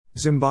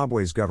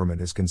Zimbabwe's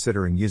government is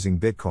considering using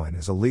Bitcoin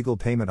as a legal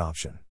payment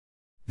option.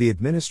 The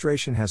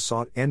administration has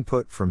sought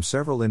input from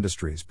several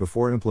industries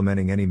before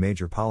implementing any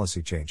major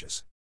policy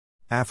changes.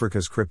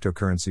 Africa's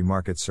cryptocurrency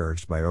market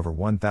surged by over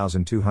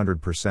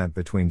 1,200%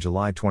 between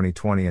July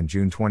 2020 and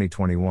June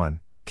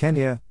 2021.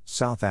 Kenya,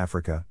 South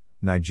Africa,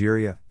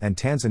 Nigeria, and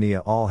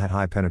Tanzania all had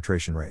high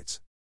penetration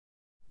rates.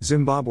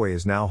 Zimbabwe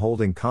is now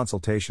holding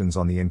consultations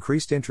on the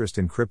increased interest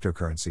in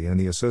cryptocurrency and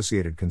the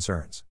associated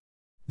concerns.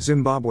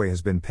 Zimbabwe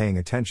has been paying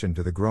attention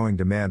to the growing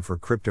demand for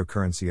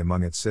cryptocurrency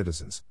among its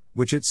citizens,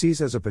 which it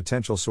sees as a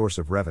potential source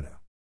of revenue.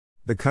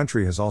 The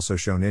country has also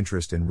shown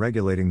interest in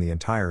regulating the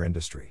entire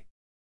industry.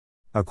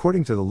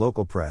 According to the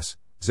local press,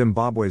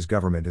 Zimbabwe's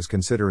government is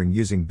considering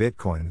using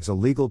Bitcoin as a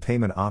legal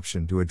payment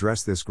option to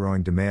address this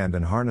growing demand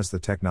and harness the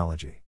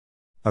technology.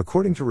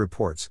 According to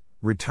reports,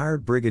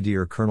 retired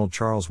Brigadier Colonel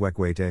Charles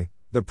Wekwete,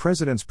 the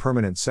president's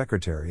permanent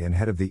secretary and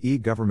head of the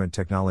e-government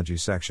technology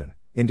section,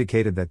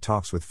 indicated that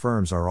talks with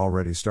firms are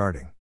already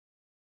starting.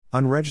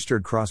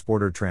 Unregistered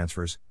cross-border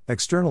transfers,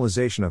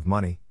 externalization of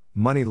money,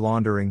 money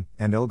laundering,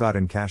 and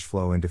ill-gotten cash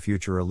flow into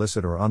future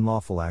illicit or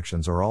unlawful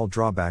actions are all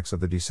drawbacks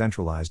of the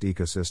decentralized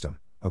ecosystem,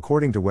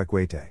 according to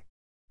Wekwete.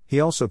 He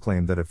also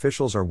claimed that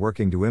officials are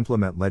working to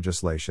implement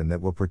legislation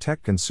that will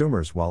protect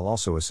consumers while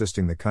also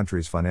assisting the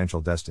country's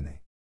financial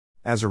destiny.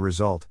 As a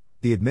result,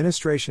 the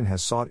administration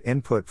has sought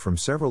input from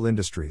several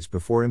industries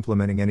before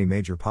implementing any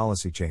major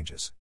policy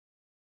changes.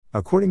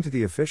 According to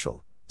the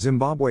official,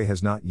 Zimbabwe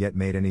has not yet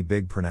made any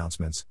big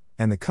pronouncements,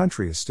 and the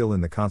country is still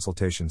in the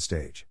consultation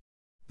stage.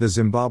 The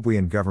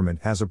Zimbabwean government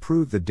has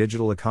approved the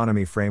Digital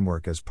Economy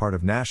Framework as part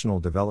of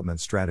National Development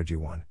Strategy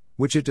 1,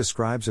 which it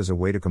describes as a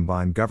way to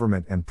combine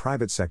government and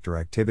private sector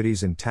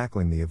activities in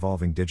tackling the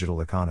evolving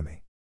digital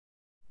economy.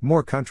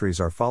 More countries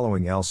are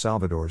following El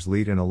Salvador's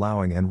lead in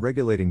allowing and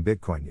regulating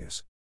Bitcoin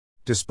use.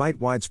 Despite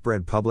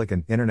widespread public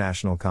and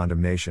international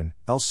condemnation,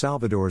 El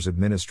Salvador's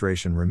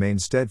administration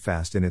remains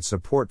steadfast in its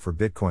support for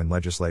Bitcoin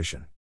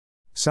legislation.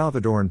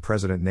 Salvadoran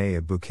President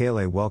Nayib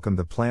Bukele welcomed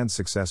the plan's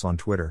success on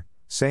Twitter,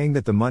 saying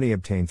that the money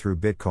obtained through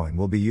Bitcoin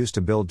will be used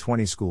to build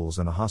 20 schools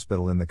and a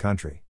hospital in the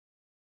country.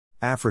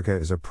 Africa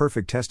is a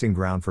perfect testing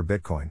ground for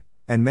Bitcoin,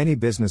 and many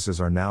businesses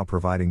are now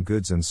providing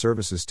goods and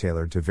services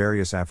tailored to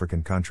various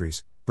African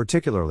countries,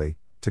 particularly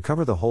to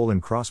cover the hole in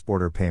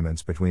cross-border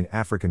payments between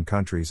African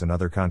countries and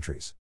other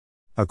countries.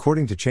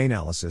 According to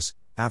Chainalysis,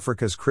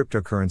 Africa's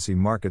cryptocurrency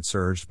market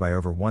surged by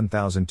over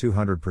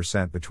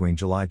 1,200% between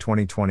July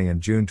 2020 and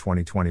June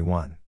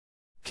 2021.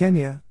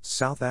 Kenya,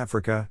 South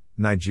Africa,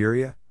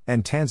 Nigeria,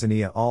 and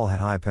Tanzania all had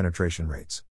high penetration rates.